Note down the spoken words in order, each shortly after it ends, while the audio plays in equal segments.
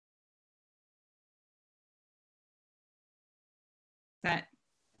That.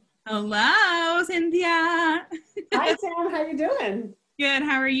 Hello, Cynthia. Hi, Sam. How you doing? Good.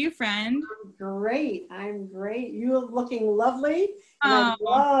 How are you, friend? I'm great. I'm great. You're looking lovely. And I Oh,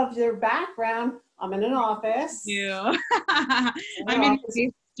 love your background. I'm in an office. you. In an I'm in office.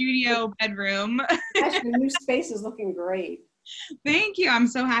 a studio bedroom. Gosh, your new space is looking great. Thank you. I'm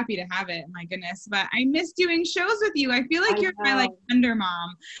so happy to have it. My goodness. But I miss doing shows with you. I feel like I you're my know. vendor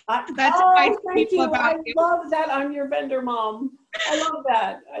mom. That's what I tell Thank people you. about I you. love that I'm your vendor mom. I love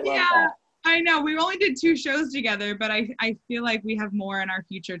that. I love Yeah, that. I know. We only did 2 shows together, but I feel like we have more in our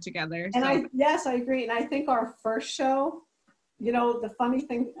future together. And yes, I agree. And I think our first show, the funny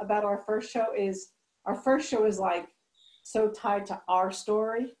thing about our first show is like so tied to our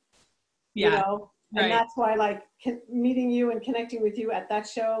story, Yeah. And Right. that's why like meeting you and connecting with you at that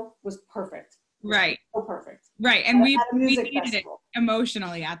show was perfect. Right. So perfect. Right. And we music needed festival. it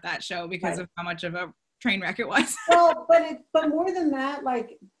emotionally at that show because of how much of a train wreck it was. Well, but more than that,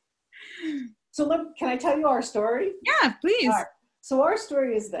 like, so look, can I tell you our story? Yeah, please. All right. So our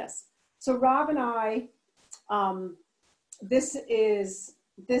story is this. So Rob and I, this is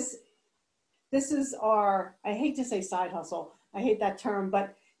our, I hate to say side hustle. I hate that term,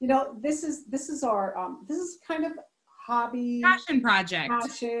 but this is our, this is kind of hobby. Passion project.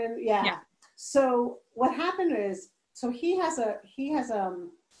 Passion, yeah. So what happened is, so he has a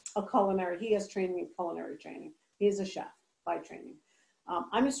culinary, he has training in culinary training. He is a chef by training.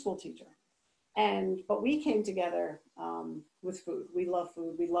 I'm a school teacher. But we came together with food. We love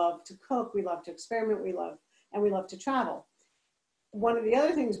food. We love to cook. We love to experiment. We love to travel. One of the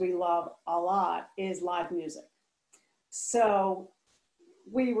other things we love a lot is live music. So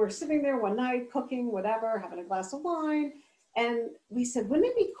we were sitting there one night, cooking, whatever, having a glass of wine. And we said, wouldn't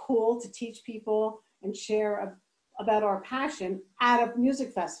it be cool to teach people and share about our passion at a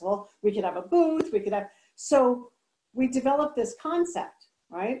music festival? We could have a booth. So we developed this concept,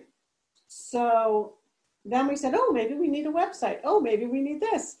 right? So then we said, oh, maybe we need a website. Oh, maybe we need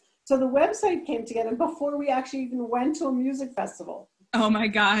this. So the website came together before we actually even went to a music festival. Oh my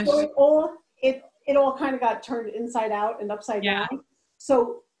gosh. So it all kind of got turned inside out and upside down.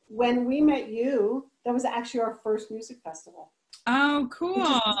 So when we met you, that was actually our first music festival. Oh, cool. Which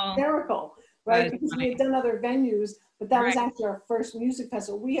is hysterical, right? Because we had done other venues, but that was actually our first music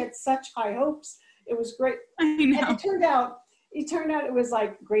festival. We had such high hopes. It was great. I know. And it turned out it was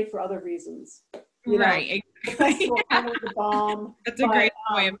like great for other reasons. Right. The festival kind of the bomb. That's a great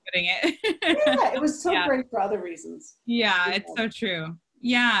way of putting it. Yeah, it was so great for other reasons. Yeah, it's so true.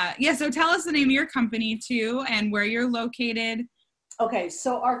 Yeah. Yeah. So tell us the name of your company too and where you're located. Okay.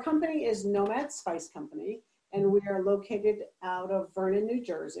 So our company is Nomad Spice Company, and we are located out of Vernon, New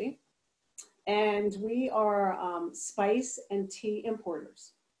Jersey. And we are spice and tea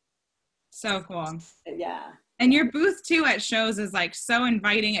importers. So cool. Yeah. And your booth too at shows is like so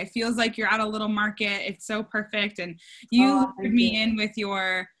inviting. It feels like you're at a little market. It's so perfect. And you lured me in with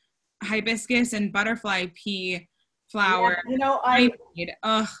your hibiscus and butterfly pea flower. Yeah,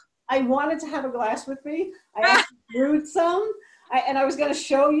 I wanted to have a glass with me. I actually brewed some, and I was going to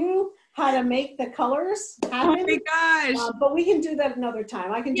show you how to make the colors happen. Oh my gosh. But we can do that another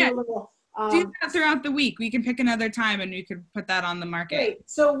time. I can do a little. Do that throughout the week. We can pick another time and we could put that on the market. Great.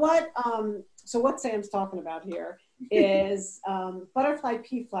 So what Sam's talking about here is butterfly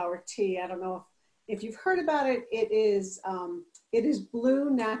pea flower tea. I don't know if you've heard about it. It is blue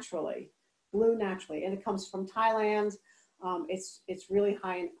naturally, and it comes from Thailand. It's really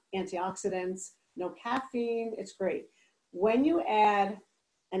high in antioxidants, no caffeine. It's great. When you add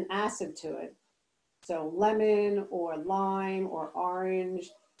an acid to it, so lemon or lime or orange,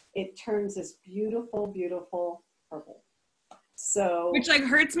 it turns this beautiful, beautiful purple. So, which like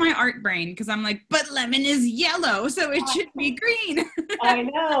hurts my art brain because I'm like, but lemon is yellow, so it should be green. I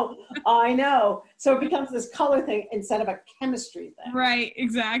know. So it becomes this color thing instead of a chemistry thing. Right,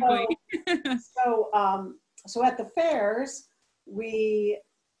 exactly. So at the fairs, we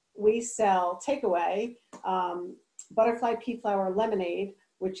sell takeaway butterfly pea flower lemonade,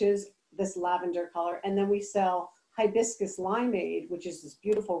 which is this lavender color, and then we sell hibiscus limeade, which is this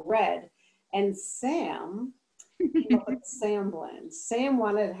beautiful red. And Sam came up with Sam blend. Sam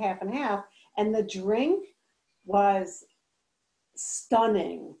wanted half and half, and the drink was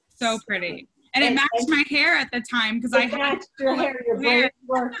stunning. So pretty. And it matched my hair at the time because I matched your hair.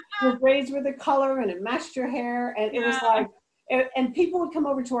 Your braids were the color, and it matched your hair. And it was like, and people would come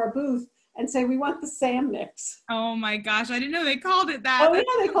over to our booth and say, "We want the Sam mix." Oh my gosh, I didn't know they called it that. Oh yeah,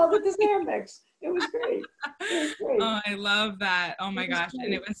 they called it the Sam mix. It was great. Oh, I love that. Oh my gosh. Great.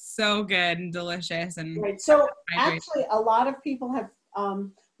 And it was so good and delicious. And right. So actually a lot of people have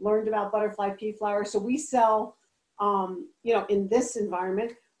learned about butterfly pea flower. So we sell you know, in this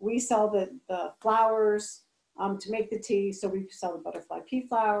environment, we sell the flowers to make the tea. So we sell the butterfly pea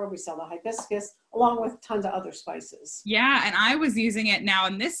flower, we sell the hibiscus, along with tons of other spices. Yeah, and I was using it now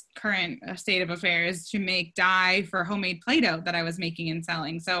in this current state of affairs to make dye for homemade Play-Doh that I was making and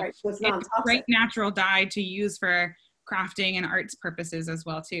selling. So, right, so it's a great natural dye to use for crafting and arts purposes as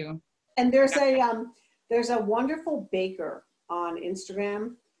well too. And there's a wonderful baker on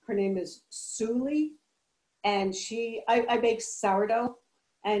Instagram. Her name is Suli, and I bake sourdough,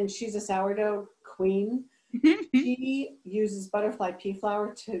 and she's a sourdough queen. She uses butterfly pea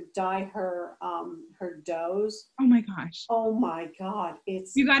flower to dye her doughs. Oh my gosh. Oh my God.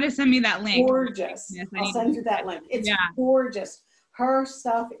 You got to send me that link. Gorgeous. Yes, I'll send you that link. It's gorgeous. Her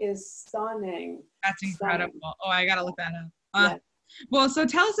stuff is stunning. That's incredible. Stunning. Oh, I got to look that up. Well, so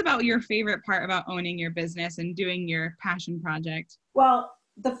tell us about your favorite part about owning your business and doing your passion project. Well,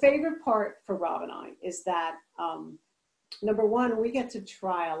 the favorite part for Rob and I is that, number one, we get to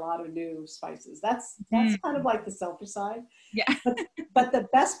try a lot of new spices. That's kind of like the selfish side. Yeah. but the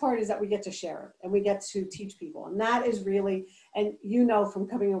best part is that we get to share it and we get to teach people. And that is really, and you know, from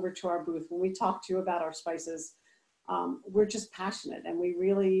coming over to our booth, when we talk to you about our spices, we're just passionate, and we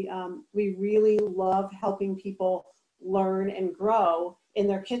really love helping people learn and grow in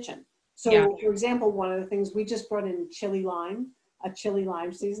their kitchen. So for example, one of the things we just brought in a chili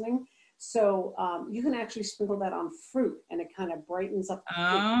lime seasoning. So you can actually sprinkle that on fruit, and it kind of brightens up the fruit.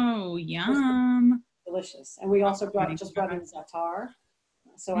 Oh, yum. Delicious. And we also brought in za'atar.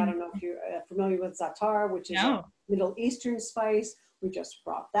 So I don't know if you're familiar with za'atar, which is a Middle Eastern spice. We just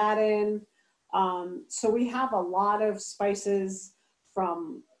brought that in. So we have a lot of spices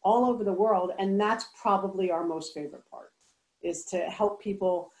from all over the world, and that's probably our most favorite part, is to help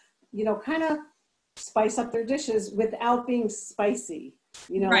people, you know, kind of spice up their dishes without being spicy.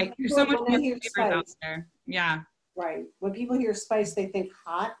 You know, right. There's so much more flavors out there. Yeah. Right. When people hear spice, they think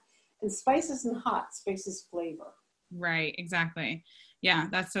hot, and spice isn't hot. Spice is flavor. Right. Exactly. Yeah.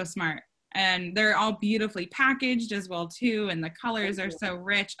 That's so smart. And they're all beautifully packaged as well too. And the colors are so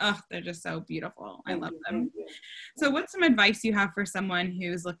rich. Oh, they're just so beautiful. I love them. So what's some advice you have for someone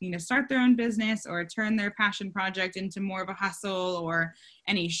who's looking to start their own business or turn their passion project into more of a hustle, or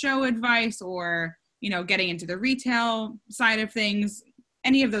any show advice, or, you know, getting into the retail side of things?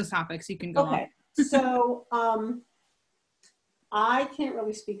 Any of those topics you can go on. So I can't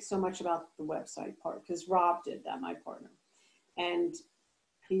really speak so much about the website part, because Rob did that, my partner, and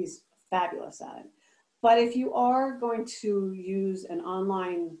he's fabulous at it. But if you are going to use an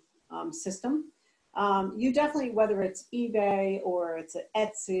online system, you definitely, whether it's eBay or it's an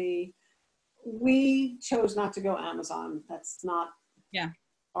Etsy, we chose not to go Amazon. That's not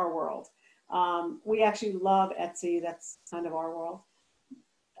our world. We actually love Etsy. That's kind of our world.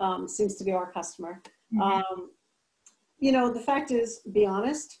 Seems to be our customer. You know, the fact is, be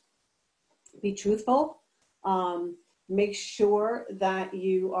honest, be truthful, make sure that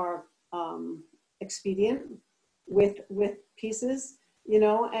you are expedient with pieces, you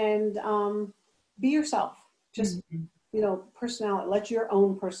know, and be yourself. Just, you know, personality, let your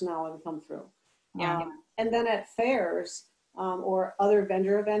own personality come through. And then at fairs or other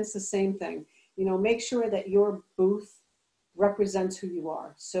vendor events, the same thing. You know, make sure that your booth represents who you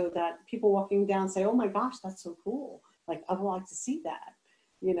are, so that people walking down say, oh my gosh, that's so cool. Like, I would like to see that,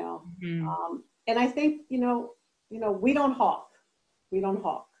 you know. And I think, you know, we don't hawk. We don't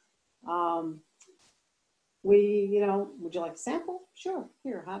hawk. We, you know, would you like a sample? Sure,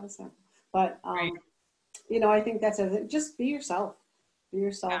 here, have a sample. But, you know, I think that's it. Just be yourself. Be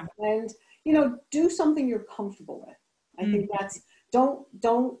yourself. And, you know, do something you're comfortable with. I think that's,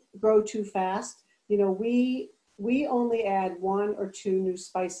 don't grow too fast. You know, we only add 1 or 2 new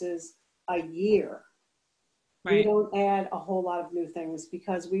spices a year. We don't add a whole lot of new things,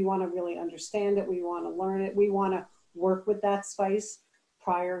 because we want to really understand it. We want to learn it. We want to work with that spice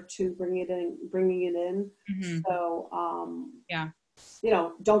prior to bringing it in. So, you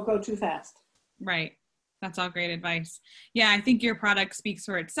know, don't go too fast. Right. That's all great advice. Yeah. I think your product speaks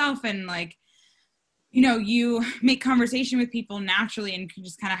for itself, and like, you know, you make conversation with people naturally and can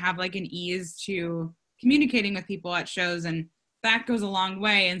just kind of have like an ease to communicating with people at shows. And that goes a long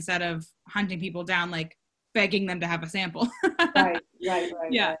way, instead of hunting people down, like begging them to have a sample. Right.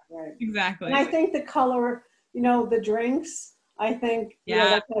 Exactly. And I think the color, you know, the drinks, I think, you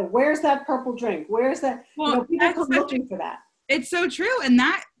know, where's that purple drink? Where's that? Well, you know, people come looking for that. It's so true. And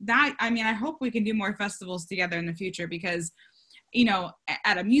that, I mean, I hope we can do more festivals together in the future, because, you know,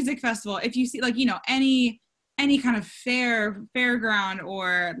 at a music festival, if you see like, you know, any any kind of fairground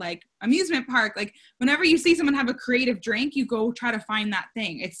or like amusement park, like whenever you see someone have a creative drink, you go try to find that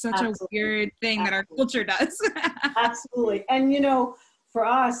thing. It's such a weird thing that our culture does. Absolutely. And, you know, for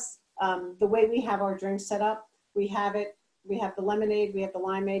us, the way we have our drinks set up, we have the lemonade, we have the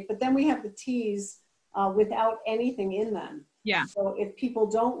limeade, but then we have the teas without anything in them. Yeah. So if people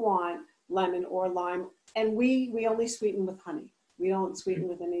don't want lemon or lime, and we only sweeten with honey. We don't sweeten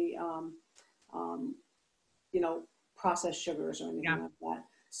with any, you know, processed sugars or anything like that.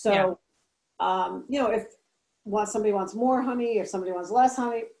 So, you know, if somebody wants more honey, if somebody wants less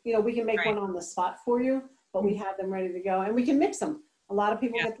honey, you know, we can make one on the spot for you, but we have them ready to go and we can mix them. A lot of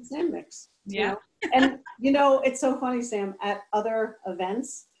people get the Sam mix. You know? And, you know, it's so funny, Sam, at other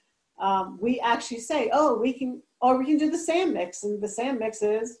events, we actually say, oh, we can do the Sam mix. And the Sam mix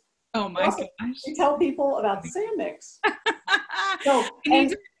is, oh my gosh. We tell people about the Sam mix. So,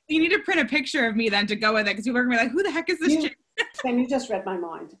 you need to print a picture of me then to go with it, because people are going to be like, who the heck is this chick? Sam, you just read my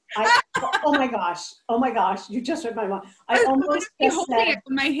mind. Oh my gosh, you just read my mind. I almost just said,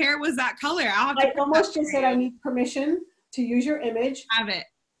 my hair was that color. I almost just said I need permission to use your image. Have it.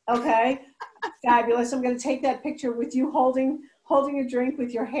 Okay. Fabulous. I'm going to take that picture with you holding a drink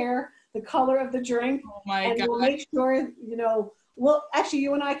with your hair, the color of the drink. Oh my God. And we'll make sure, you know, well, actually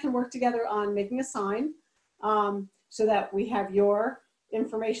you and I can work together on making a sign so that we have your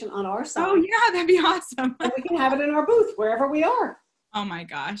information on our side. Oh yeah, that'd be awesome. And we can have it in our booth wherever we are. Oh my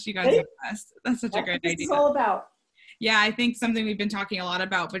gosh, you guys are the best. That's such a great idea. It's all about. Yeah, I think something we've been talking a lot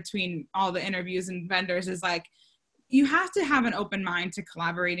about between all the interviews and vendors is like, you have to have an open mind to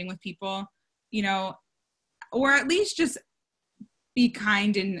collaborating with people, you know, or at least just be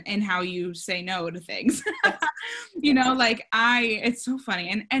kind in how you say no to things. You know, like it's so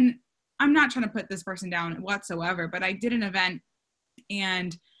funny. And I'm not trying to put this person down whatsoever, but I did an event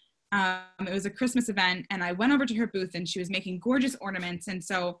and it was a Christmas event and I went over to her booth and she was making gorgeous ornaments. And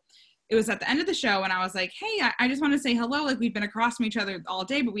so it was at the end of the show and I was like, hey, I just want to say hello. Like we've been across from each other all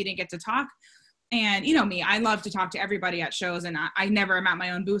day, but we didn't get to talk. And you know me, I love to talk to everybody at shows and I never am at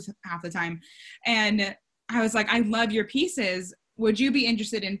my own booth half the time. And I was like, I love your pieces. Would you be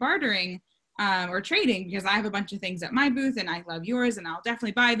interested in bartering or trading? Because I have a bunch of things at my booth and I love yours and I'll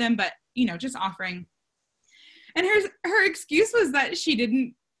definitely buy them, but you know, just offering. And her excuse was that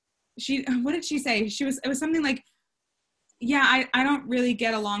what did she say? It was something like, yeah, I don't really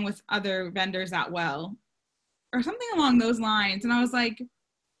get along with other vendors that well, or something along those lines. And I was like,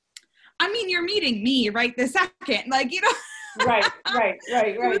 I mean, you're meeting me right this second. Like, you know, right.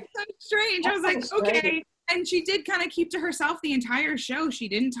 It was so strange. I was like, okay. And she did kind of keep to herself the entire show. She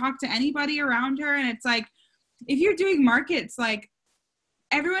didn't talk to anybody around her. And it's like, if you're doing markets, like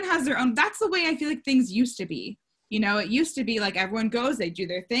everyone has their own, that's the way I feel like things used to be. You know, it used to be like everyone goes, they do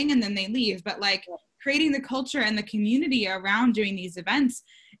their thing and then they leave. But like creating the culture and the community around doing these events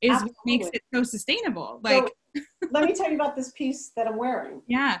is what makes it so sustainable. Like, so, let me tell you about this piece that I'm wearing.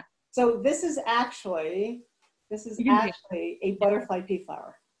 Yeah. So this is actually a butterfly pea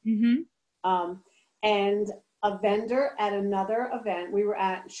flower. Mm-hmm. And a vendor at another event, we were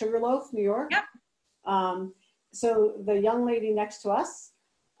at Sugarloaf, New York. Yep. So the young lady next to us,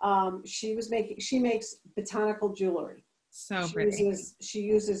 she makes botanical jewelry. So pretty. She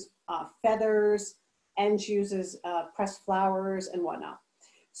uses feathers and she uses pressed flowers and whatnot.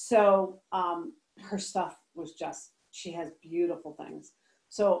 So her stuff was she has beautiful things.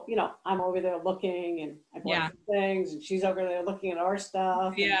 So, you know, I'm over there looking and I bought some things and she's over there looking at our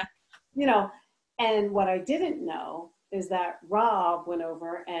stuff. Yeah. And, you know, and what I didn't know is that Rob went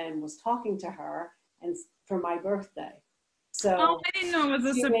over and was talking to her and for my birthday. So I didn't know it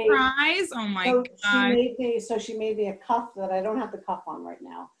was a surprise. Oh my God. She made me a cuff that I don't have the cuff on right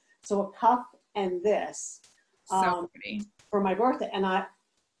now. So a cuff and this so pretty. For my birthday. And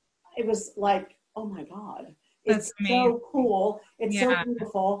it was like, oh my God. That's it's so cool. It's so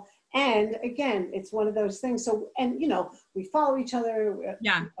beautiful. And again, it's one of those things. So, and you know, we follow each other.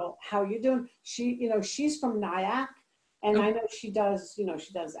 Yeah. You know, how you doing? She's from Nyack. And I know she does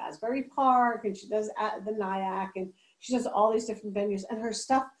Asbury Park and she does the Nyack and she does all these different venues and her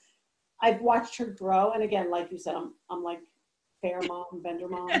stuff. I've watched her grow. And again, like you said, I'm like fair mom, vendor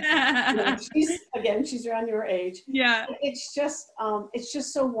mom. You know, she's around your age. Yeah. It's just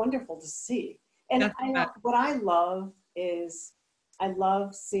so wonderful to see. And what I love is I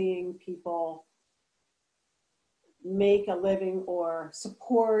love seeing people make a living or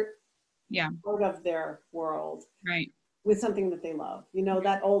support part of their world with something that they love. You know,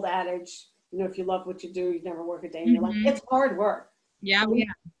 that old adage, you know, if you love what you do, you never work a day in your life. It's hard work. Yeah. So,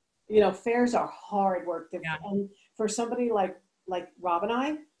 you know, fairs are hard work. And for somebody like Rob and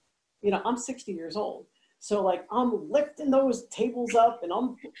I, you know, I'm 60 years old. So like I'm lifting those tables up and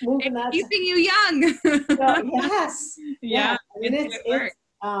I'm moving that. Keeping you young. Yes. Yeah. I mean,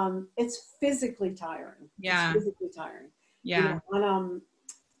 it's physically tiring. Yeah. It's physically tiring. Yeah. On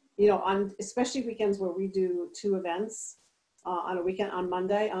especially weekends where we do 2 events on a weekend, on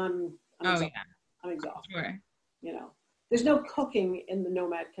Monday, I'm exhausted. I'm exhausted. Sure. There's no cooking in the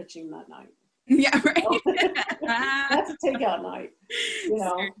Nomad kitchen that night. Yeah, right. That's a takeout night.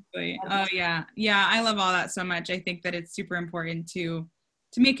 Seriously. Oh yeah. Yeah. I love all that so much. I think that it's super important to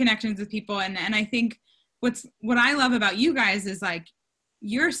make connections with people. And I think what I love about you guys is like,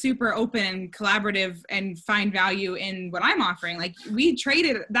 you're super open and collaborative and find value in what I'm offering. Like we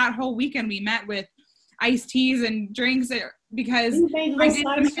traded that whole weekend. We met with iced teas and drinks because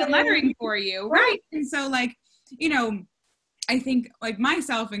I did some lettering for you. Right. And so like, I think like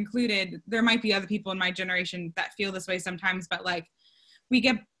myself included, there might be other people in my generation that feel this way sometimes, but like we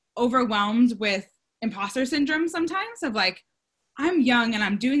get overwhelmed with imposter syndrome sometimes of like, I'm young and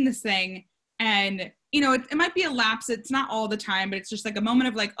I'm doing this thing. And, it might be a lapse. It's not all the time, but it's just like a moment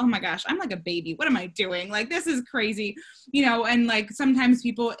of like, oh my gosh, I'm like a baby. What am I doing? Like, this is crazy, and like sometimes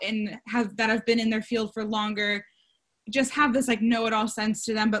people that have been in their field for longer just have this like know-it-all sense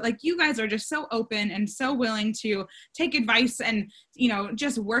to them. But like you guys are just so open and so willing to take advice and,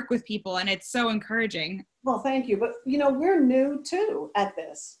 just work with people. And it's so encouraging. Well, thank you. But, we're new too at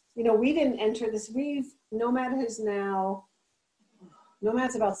this. We didn't enter this. Nomad's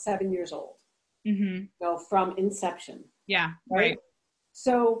about 7 years old. Mm-hmm. From inception. Yeah. Right.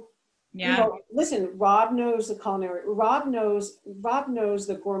 So, listen, Rob knows the culinary. Rob knows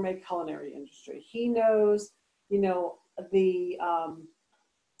the gourmet culinary industry. He knows, he knows the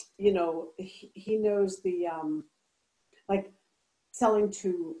like selling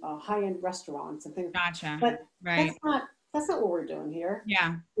to high-end restaurants and things. Gotcha. But right. That's not what we're doing here.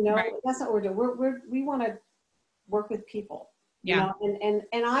 Yeah. Right. That's not what we're doing. We want to work with people. Yeah.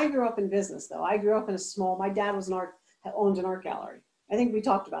 And I grew up in business though. I grew up in my dad owned an art gallery. I think we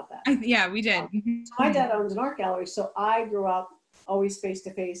talked about that. Yeah, we did. So my dad owns an art gallery. So I grew up always face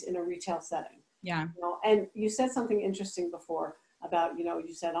to face in a retail setting. Yeah. And you said something interesting before about,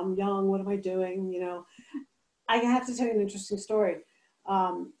 you said, I'm young, what am I doing? I have to tell you an interesting story.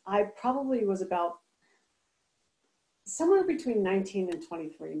 I probably was about somewhere between 19 and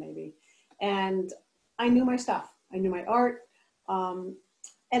 23 maybe. And I knew my stuff. I knew my art.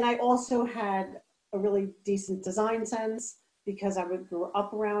 And I also had a really decent design sense because I grew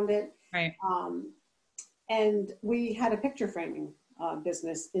up around it. Right. And we had a picture framing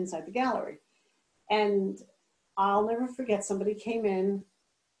business inside the gallery. And I'll never forget, somebody came in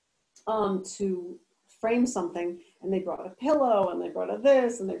to frame something, and they brought a pillow, and they brought a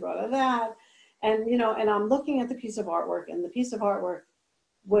this, and they brought a that. And, and I'm looking at the piece of artwork, and the piece of artwork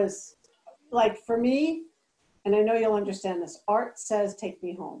was like, for me, and I know you'll understand this, art says, take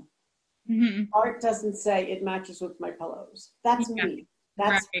me home. Mm-hmm. Art doesn't say it matches with my pillows. That's me.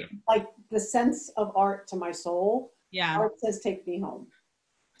 That's like the sense of art to my soul. Yeah. Art says, take me home.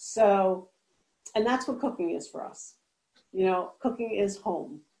 So, and that's what cooking is for us. Cooking is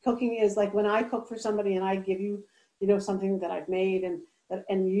home. Cooking is like when I cook for somebody and I give you, something that I've made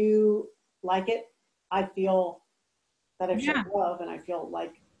and you like it, I feel that I've shown love, and I feel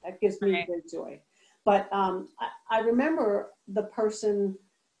like that gives me great joy. But I remember the person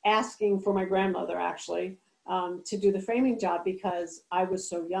asking for my grandmother actually to do the framing job because I was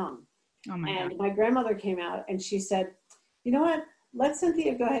so young. Oh my and God. My grandmother came out and she said, you know what, let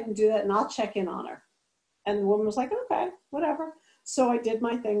Cynthia go ahead and do that and I'll check in on her. And the woman was like, okay, whatever. So I did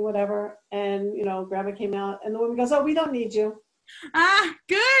my thing, whatever. And, grandma came out and the woman goes, oh, we don't need you. Ah,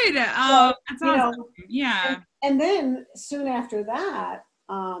 good. Oh, that's awesome. Yeah. And then soon after that,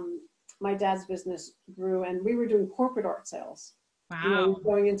 my dad's business grew and we were doing corporate art sales. Wow.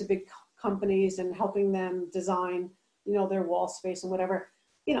 Going into big companies and helping them design, their wall space and whatever.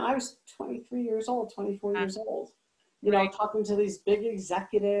 I was 23 years old, 24 years old, talking to these big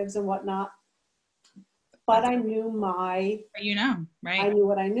executives and whatnot. But I knew right? I knew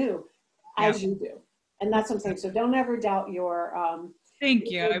what I knew, as you do. And that's what I'm saying. So don't ever doubt your thank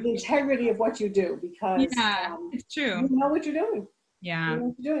you. The integrity of what you do, because it's true. You know what you're doing. Yeah. You know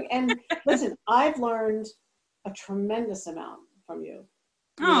what you're doing. And listen, I've learned a tremendous amount from you.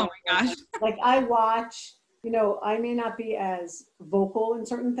 Oh my gosh. Like I watch, I may not be as vocal in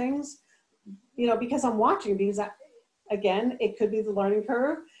certain things, because I'm watching, because again, it could be the learning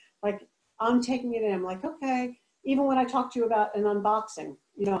curve. Like I'm taking it in. I'm like, okay. Even when I talked to you about an unboxing,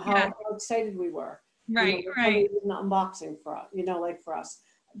 how excited we were. Right. An unboxing for us, for us.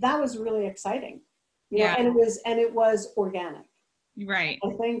 That was really exciting. And it was organic. Right. I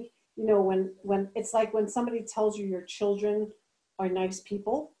think you know, when it's like when somebody tells you your children are nice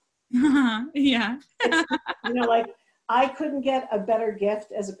people. Yeah. It's, you know, like I couldn't get a better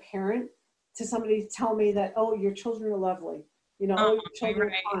gift as a parent to somebody tell me that, oh, your children are lovely. You know, oh, your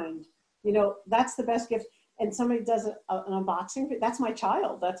children are kind. You know, that's the best gift. And somebody does an unboxing. That's my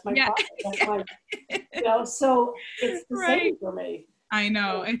child. That's my product. That's my, you know, so it's the same for me. I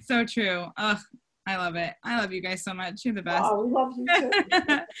know. It's so true. Ugh, I love it. I love you guys so much. You're the best. Oh, we love you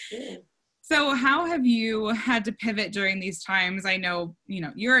too. So how have you had to pivot during these times? I know, you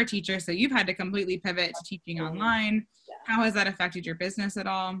know, you're a teacher, so you've had to completely pivot to teaching online. Yeah. How has that affected your business at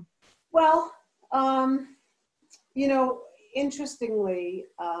all? Well, you know, interestingly,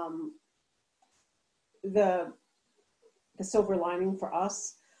 the silver lining for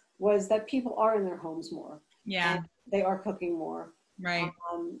us was that people are in their homes more. Yeah. And they are cooking more. Right.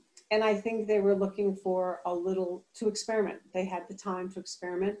 And I think they were looking for a little to experiment. They had the time to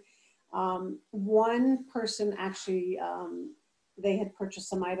experiment. One person actually, they had purchased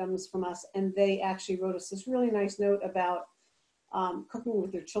some items from us, and they actually wrote us this really nice note about cooking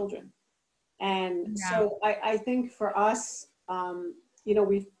with their children. And so I think for us, you know,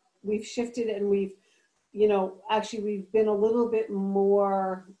 we've shifted, and we've, you know, actually we've been a little bit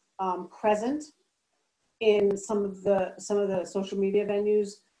more present in some of the social media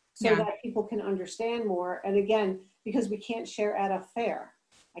venues, so that people can understand more. And again, because we can't share at a fair,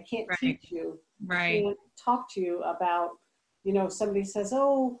 I can't teach you, I can't talk to you about, you know, somebody says,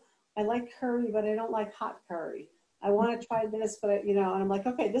 oh, I like curry, but I don't like hot curry. I want to try this, but you know, and I'm like,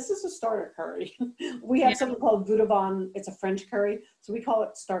 okay, this is a starter curry. We have something called Bourbon. It's a French curry, so we call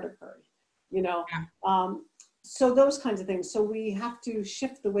it starter curry. You know, so those kinds of things. So we have to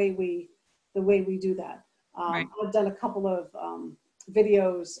shift the way we do that. I've done a couple of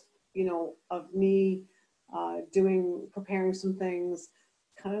videos, you know, of me preparing some things.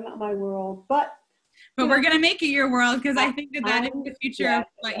 Kind of not my world, but we're gonna make it your world, because I think that is the future of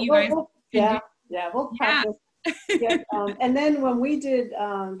what you guys can do. We'll practice. And then when we did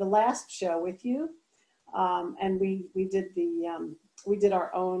the last show with you, and we did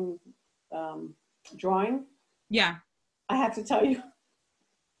our own drawing. Yeah. I have to tell you,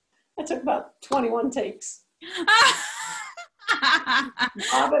 I took about 21 takes.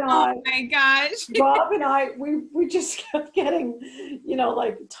 Bob and I, oh my gosh. Bob and I, we just kept getting, you know,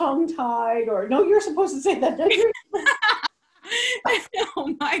 like tongue-tied, or no, you're supposed to say that.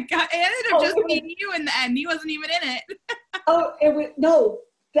 Oh my God. It ended up just being you in the end. He wasn't even in it. No,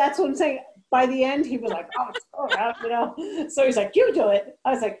 that's what I'm saying. By the end, he was like, you know. So he's like, you do it.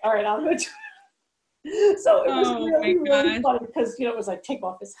 I was like, all right, I'll do it. So it was really fun, because, you know, it was like, take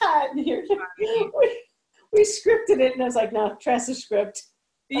off his hat. And here, we scripted it, and I was like, no, trust the script.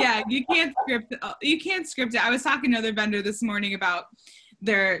 Yeah, you can't script it. I was talking to another vendor this morning about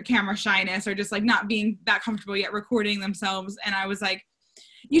their camera shyness, or just like not being that comfortable yet recording themselves. And I was like,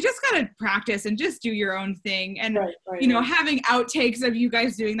 you just got to practice and just do your own thing. And, you know, having outtakes of you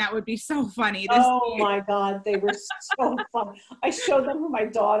guys doing that would be so funny. My God, they were so fun. I showed them to my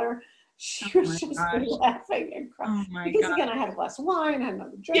daughter. She was just laughing and crying. Because again, I had a glass of wine, I had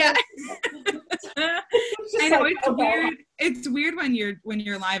another drink. Yeah. I know, it's weird. It's weird when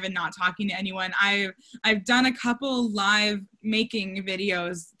you're live and not talking to anyone. I've done a couple live making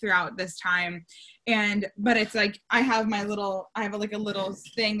videos throughout this time, but it's like I have a little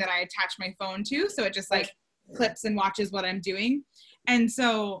thing that I attach my phone to, so it just like clips and watches what I'm doing. And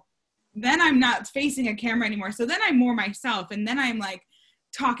so then I'm not facing a camera anymore. So then I'm more myself, and then I'm like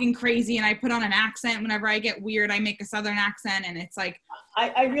talking crazy, and I put on an accent whenever I get weird. I make a Southern accent, and it's like,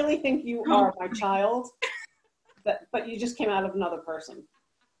 I really think you are my child, but you just came out of another person.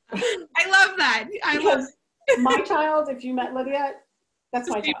 I love that. My child, if you met Lydia, that's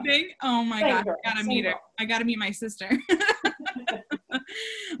my child. Oh my God, I gotta meet her. I gotta meet my sister.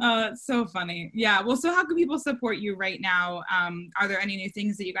 It's so funny. Yeah. Well, so how can people support you right now? Are there any new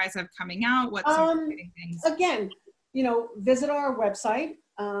things that you guys have coming out? What's some exciting things? Again, you know, visit our website.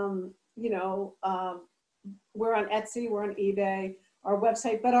 You know, we're on Etsy, we're on eBay, our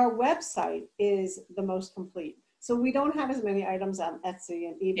website, but our website is the most complete. So we don't have as many items on Etsy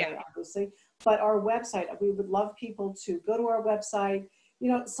and eBay, obviously, but our website, we would love people to go to our website,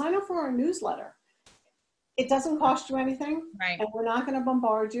 you know, sign up for our newsletter. It doesn't cost you anything, and we're not going to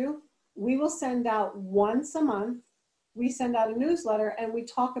bombard you. We will send out once a month. We send out a newsletter, and we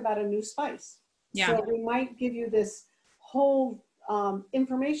talk about a new spice. Yeah. So we might give you this whole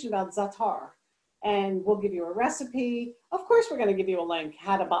information about za'atar, and we'll give you a recipe. Of course, we're going to give you a link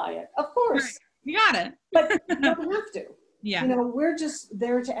how to buy it. Of course. You got it. But you don't have to. Yeah. You know, we're just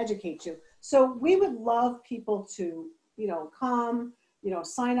there to educate you. So we would love people to, you know, come,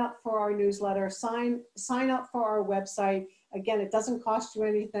 sign up for our newsletter, sign up for our website. Again, it doesn't cost you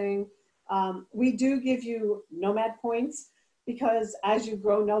anything. We do give you Nomad points, because as you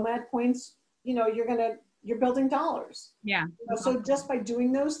grow Nomad points, you're building dollars. Yeah. So just by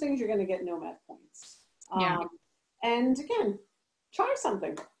doing those things, you're going to get Nomad points. And again, try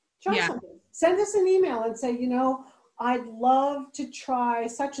something. Send us an email and say, I'd love to try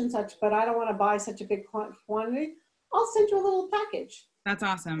such and such, but I don't want to buy such a big quantity. I'll send you a little package. That's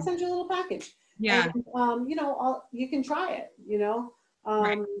awesome. I'll send you a little package. Yeah. And, you can try it,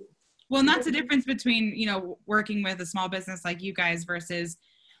 Right. Well, and that's the difference between, working with a small business like you guys versus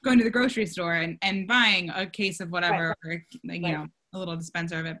going to the grocery store and buying a case of whatever, or, a little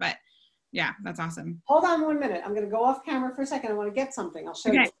dispenser of it. But yeah, that's awesome. Hold on 1 minute. I'm going to go off camera for a second. I want to get something. I'll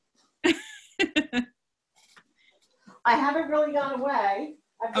show you. I haven't really gone away.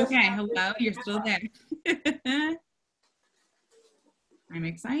 Okay. Hello. You're still there. I'm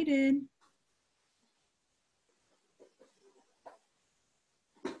excited.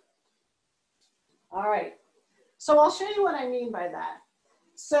 All right. So I'll show you what I mean by that.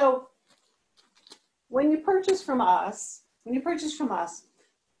 So when you purchase from us,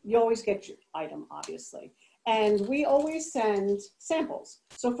 you always get your item, obviously. And we always send samples.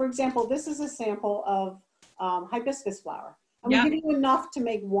 So for example, this is a sample of hibiscus flower. And we give you enough to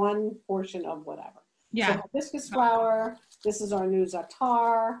make one portion of whatever. Yeah. So hibiscus flower, this is our new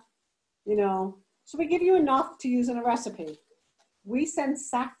za'atar, So we give you enough to use in a recipe. We send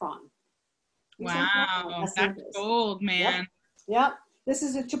saffron. Wow, that's gold, man. Yep. This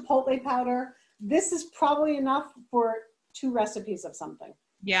is a chipotle powder. This is probably enough for 2 recipes of something.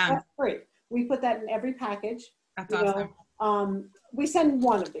 Yeah. That's free. We put that in every package. That's awesome. We send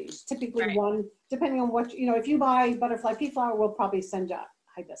 1 of these, typically 1, depending on what, if you buy butterfly pea flower, we'll probably send you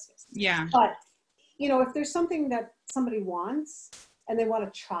hibiscus. Yeah. But, if there's something that somebody wants and they want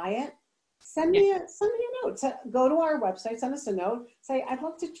to try it, send me a note. Go to our website, send us a note, say, I'd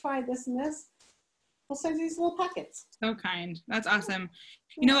love to try this and this. We'll send you these little packets. So kind. That's awesome.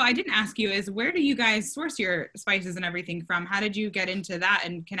 I didn't ask you is, where do you guys source your spices and everything from? How did you get into that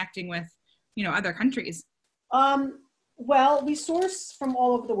and connecting with, other countries? Well, we source from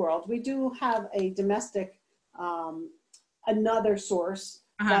all over the world. We do have a domestic, another source.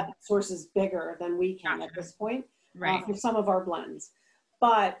 That source is bigger than we can at this point for some of our blends.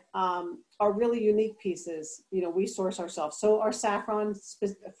 But our really unique pieces, we source ourselves. So our saffron,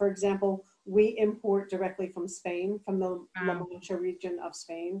 for example, we import directly from Spain, from the La Mancha region of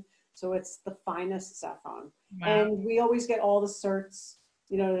Spain. So it's the finest saffron. Wow. And we always get all the certs,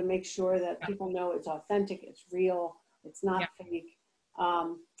 to make sure that people know it's authentic, it's real, it's not fake.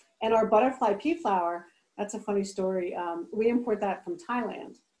 And our butterfly pea flower, that's a funny story. We import that from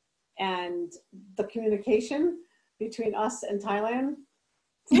Thailand. And the communication between us and Thailand,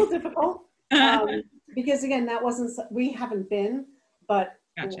 it's a little difficult. Because again, we haven't been, but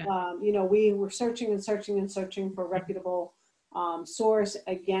we were searching for a reputable source.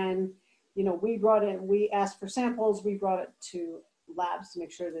 Again, we asked for samples, we brought it to labs to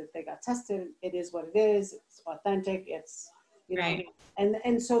make sure that they got tested. It is what it is, it's authentic, it's,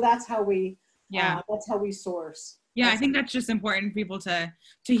 and so that's how we, source. Yeah, I think that's just important for people to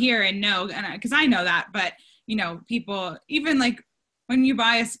hear and know, and because I know that, but people, even like when you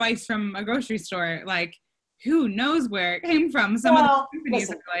buy a spice from a grocery store, like who knows where it came from? Some of the companies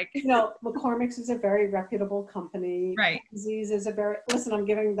are McCormick's is a very reputable company. Right. Z's is I'm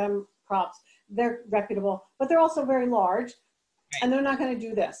giving them props. They're reputable, but they're also very large, and they're not going to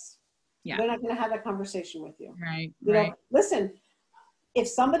do this. Yeah. They're not going to have that conversation with you. Right. Listen, if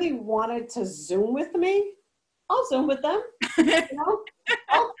somebody wanted to Zoom with me, I'll Zoom with them.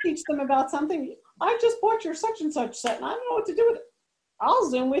 I'll teach them about something. I just bought your such and such set and I don't know what to do with it. I'll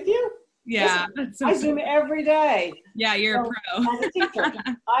Zoom with you. Yeah. Listen, I Zoom every day. Yeah, you're a pro. As a teacher,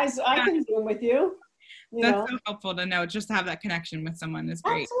 I can Zoom with you. That's so helpful to know. Just to have that connection with someone is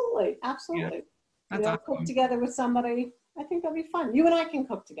great. Absolutely. Yeah. That's awesome. Cook together with somebody. I think that'll be fun. You and I can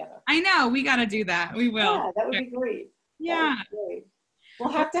cook together. I know. We got to do that. We will. Yeah, that would be great. Yeah. Great.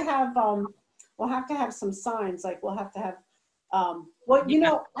 We'll have to have some signs. Like we'll have to have, I don't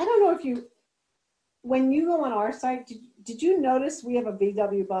know if when you go on our site, did you notice we have a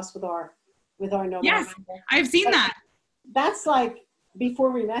VW bus with our Nomad? Yes, I've seen that. That's like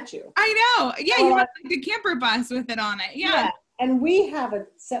before we met you. I know. Yeah, you have like a camper bus with it on it. Yeah. And we have a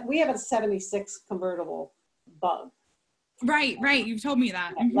 76 convertible Bug. Right. You've told me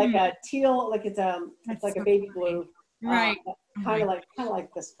that. Mm-hmm. Like a teal, like it's like a baby blue. Right. Kind of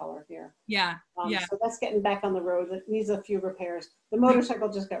like this color here. Yeah. So that's getting back on the road. It needs a few repairs. The motorcycle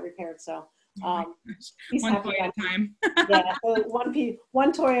just got repaired, so He's one happy toy at a time. Yeah, so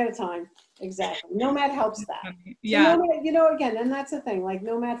one toy at a time. Exactly. Nomad helps that. Yeah. So Nomad, again, and that's the thing. Like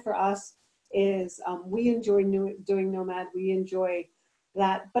Nomad for us is we enjoy doing Nomad. We enjoy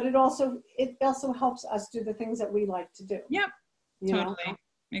that, but it also helps us do the things that we like to do. Yep. Totally. Know?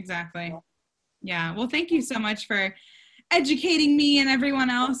 Exactly. Yeah. Well, thank you so much for educating me and everyone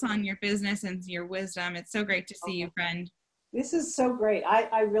else on your business and your wisdom. It's so great to see you, friend. This is so great.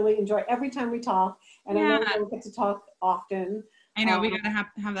 I really enjoy every time we talk, and I know we don't get to talk often. I know we gotta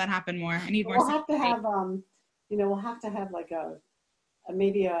have that happen more. I need more. We'll have to have we'll have to have like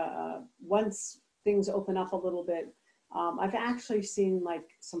maybe once things open up a little bit. I've actually seen like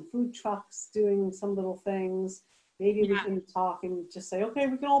some food trucks doing some little things. Maybe we can talk and just say, okay,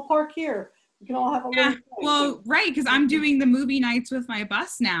 we can all park here. We can all have a little thing. Well, right, because I'm doing the movie nights with my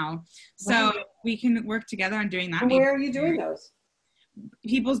bus now. So we can work together on doing that. And where are you doing those?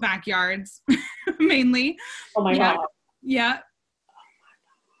 People's backyards, mainly. Oh my God. Yeah.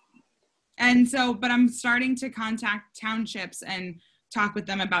 And so, but I'm starting to contact townships and talk with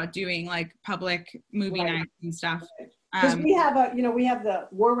them about doing like public movie nights and stuff. Because we have the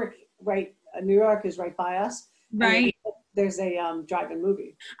Warwick, right? New York is right by us. Right. There's a drive-in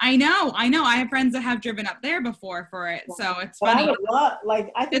movie. I know. I have friends that have driven up there before for it, so it's funny.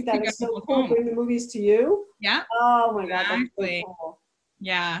 I think that is so cool. Bring the movies to you. Yeah. Oh my God, exactly. that's so cool.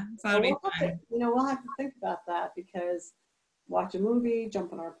 Yeah, so that'll be fun. We'll have to think about that because watch a movie,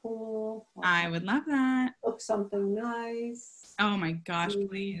 jump in our pool. I would love that. Cook something nice. Oh my gosh,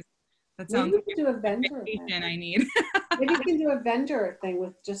 please. That sounds like do a vendor vacation I need. Maybe you can do a vendor thing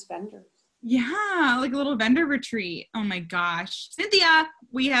with just vendors. Yeah, like a little vendor retreat. Oh my gosh. Cynthia,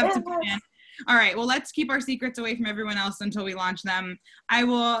 we have to plan. All right, well, let's keep our secrets away from everyone else until we launch them. I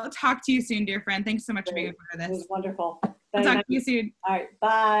will talk to you soon, dear friend. Thanks so much for being a part of this. It was wonderful. I'll talk to you soon. All right,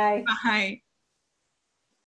 bye. Bye.